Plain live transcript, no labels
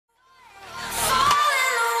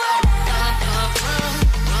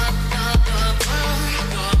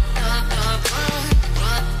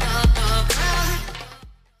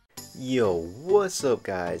What's up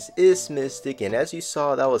guys, it's Mystic, and as you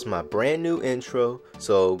saw, that was my brand new intro,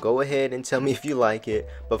 so go ahead and tell me if you like it.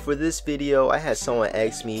 But for this video, I had someone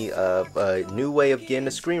ask me of a new way of getting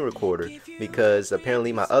a screen recorder, because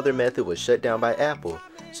apparently my other method was shut down by Apple.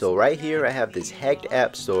 So right here I have this hacked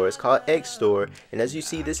app store. It's called X Store, and as you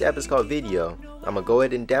see, this app is called Video. I'm gonna go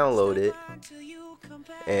ahead and download it.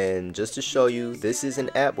 And just to show you, this is an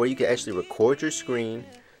app where you can actually record your screen.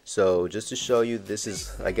 So just to show you, this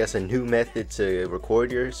is, I guess, a new method to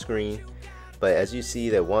record your screen. But as you see,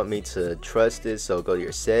 they want me to trust it, so go to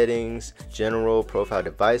your settings, general, profile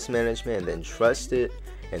device management, and then trust it.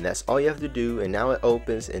 And that's all you have to do. And now it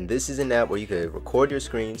opens, and this is an app where you can record your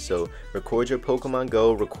screen. So record your Pokemon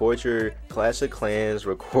Go, record your Clash of Clans,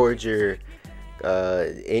 record your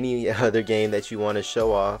any other game that you want to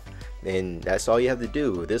show off. And that's all you have to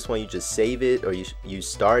do. This one, you just save it, or you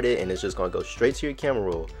start it, and it's just gonna go straight to your camera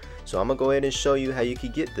roll. So I'm gonna go ahead and show you how you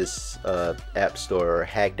can get this app store, or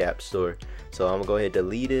hacked app store. So I'm gonna go ahead and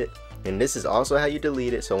delete it, and this is also how you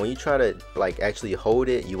delete it. So when you try to actually hold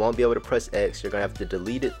it, you won't be able to press X. You're gonna have to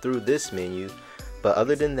delete it through this menu. But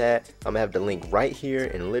other than that, I'm gonna have the link right here,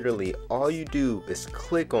 and literally all you do is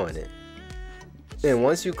click on it. And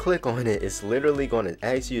once you click on it, it's literally going to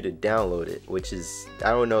ask you to download it, which is,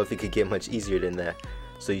 I don't know if it could get much easier than that.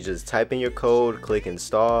 So you just type in your code, click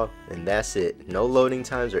install, and that's it. No loading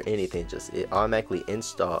times or anything, just it automatically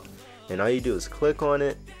install. And all you do is click on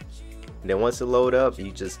it, and then once it load up,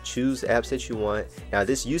 you just choose apps that you want. Now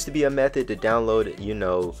this used to be a method to download, you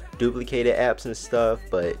know, duplicated apps and stuff,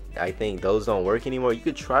 but I think those don't work anymore. You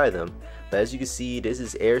could try them, but as you can see, this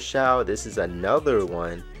is AirShow. This is another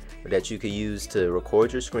one that you could use to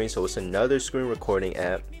record your screen. So it's another screen recording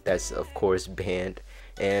app that's of course banned.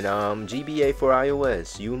 And GBA for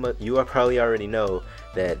iOS, you probably already know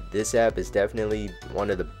that this app is definitely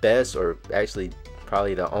one of the best, or actually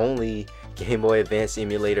probably the only Game Boy Advance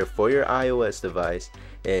emulator for your iOS device.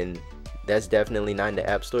 And that's definitely not in the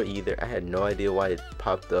App Store either. I had no idea why it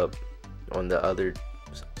popped up on the other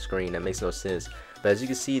screen. That makes no sense. But as you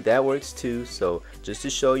can see, that works too. So just to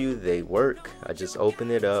show you they work, I just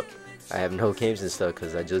open it up. I have no games and stuff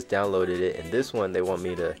because I just downloaded it. And this one, they want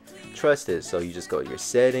me to trust it. So you just go to your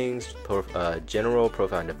settings, general,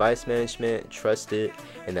 profile and device management, trust it,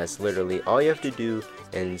 and that's literally all you have to do.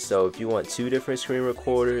 And so if you want two different screen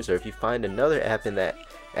recorders, or if you find another app in that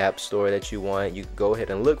app store that you want, you can go ahead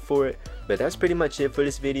and look for it. But that's pretty much it for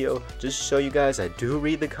this video. Just to show you guys, I do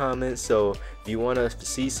read the comments, so if you want to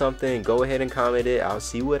see something, go ahead and comment it. I'll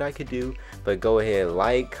see what I could do. But go ahead,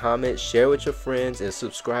 like, comment, share with your friends, and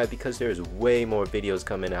subscribe, because there's way more videos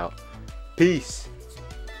coming out. Peace.